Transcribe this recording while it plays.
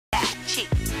chick.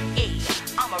 Yeah,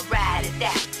 I'm a ride or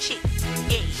die chick.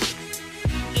 Yeah,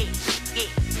 yeah, yeah,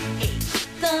 yeah.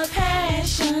 The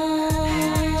passion,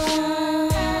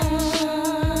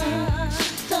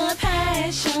 the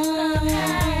passion,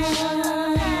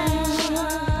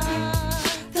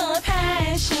 the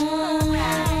passion,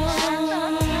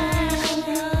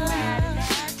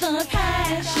 the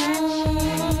passion,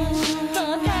 the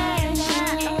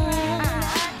passion.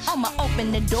 I'ma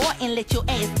open the door and let your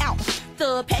ass out.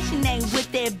 The passion ain't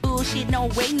with that bullshit, no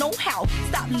way, no how.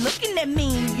 Stop looking at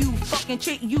me, you fucking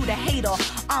trick, you the hater.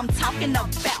 I'm talking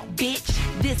about, bitch.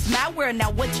 This my world,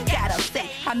 now what you gotta say?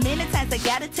 How many times I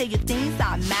gotta tell you things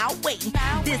on my way?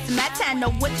 This my time, know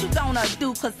what you gonna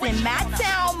do? Cause in my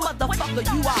town, motherfucker,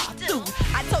 you are through.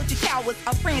 I told you cowards,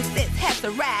 a princess has to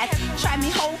ride. Try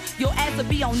me, ho, your ass will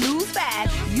be on news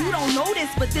 5. You don't know this,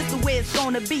 but this the way it's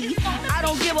gonna be. I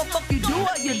don't give a fuck you do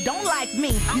or you don't like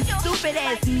me. You stupid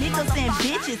ass niggas and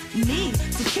bitches need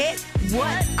to catch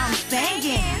what I'm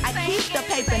saying. I keep the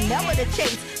paper, never the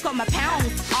chase. Cause my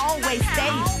pounds always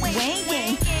stay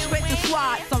winging. Spread the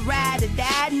squad, some ride or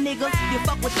die niggas. You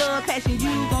fuck with thug passion,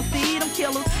 you gon' see them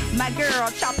killers. My girl,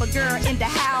 chop a girl in the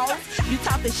house. You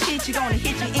talkin' shit, you gonna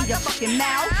hit you in your fucking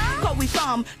mouth. Cause we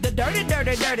from the dirty,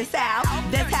 dirty, dirty south.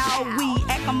 That's how we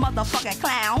act a motherfucking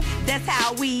clown. That's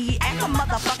how we act a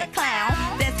motherfucking clown.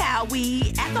 That's how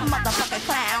we act a motherfucking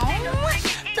clown.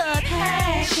 The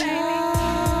passion,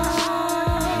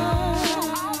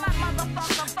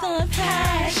 the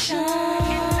passion,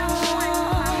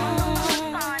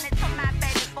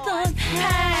 the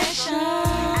passion.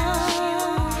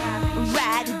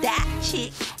 Ride that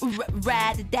chick,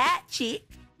 ride that chick.